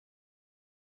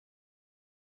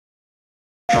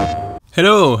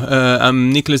Hello,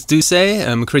 I'm Nicolas Doucet.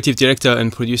 I'm a creative director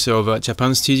and producer over at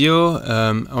Japan Studio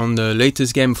on the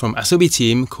latest game from Asobi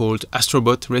team called Astro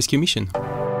Rescue Mission.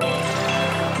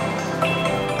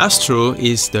 Astro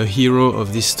is the hero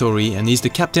of this story and he's the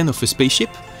captain of a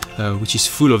spaceship which is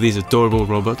full of these adorable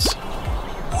robots.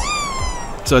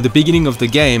 So at the beginning of the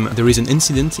game there is an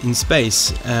incident in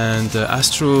space and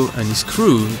Astro and his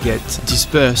crew get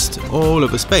dispersed all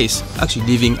over space, actually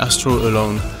leaving Astro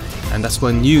alone. And that's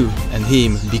when you and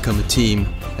him become a team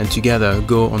and together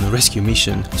go on a rescue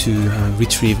mission to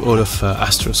retrieve all of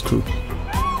Astro's crew.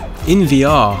 In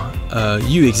VR,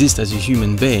 you exist as a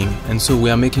human being, and so we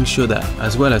are making sure that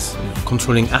as well as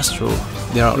controlling Astro,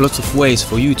 there are lots of ways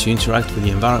for you to interact with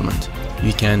the environment.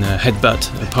 You can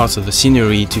headbutt parts of the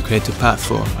scenery to create a path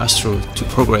for Astro to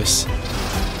progress.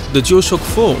 The DualShock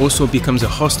 4 also becomes a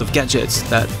host of gadgets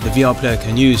that the VR player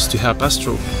can use to help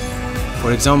Astro.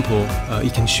 For example,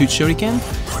 you can shoot shuriken.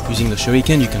 Using the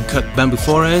shuriken you can cut bamboo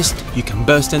forest, you can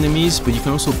burst enemies, but you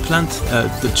can also plant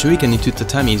the shuriken into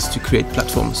tatamis to create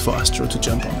platforms for Astro to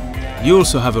jump on. You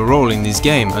also have a role in this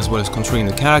game, as well as controlling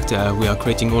the character. We are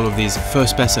creating all of these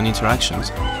first-person interactions.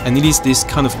 And it is this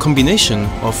kind of combination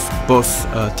of both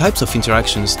types of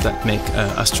interactions that make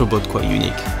Astrobot quite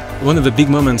unique. One of the big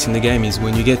moments in the game is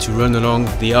when you get to run along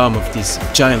the arm of this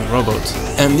giant robot.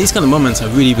 And these kind of moments are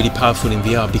really powerful in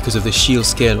VR because of the sheer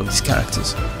scale of these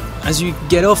characters. As you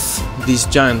get off this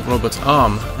giant robot's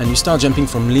arm and you start jumping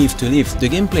from leaf to leaf, the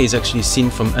gameplay is actually seen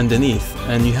from underneath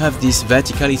and you have this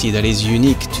verticality that is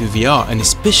unique to VR and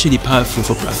especially powerful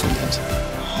for platform games.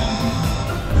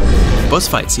 Boss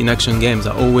fights in action games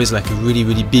are always like a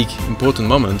really big important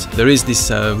moment. There is this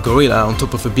gorilla on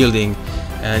top of a building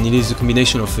and it is a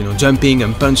combination of jumping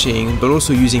and punching, but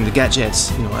also using the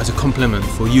gadgets as a complement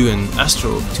for you and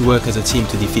Astro to work as a team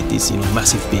to defeat these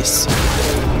massive beasts.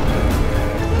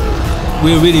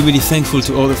 We're really thankful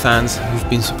to all the fans who've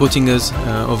been supporting us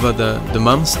over the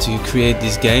months to create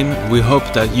this game. We hope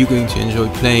that you're going to enjoy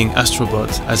playing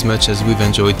Astrobot as much as we've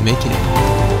enjoyed making it.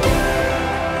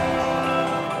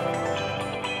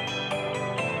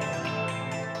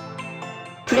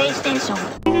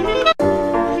 PlayStation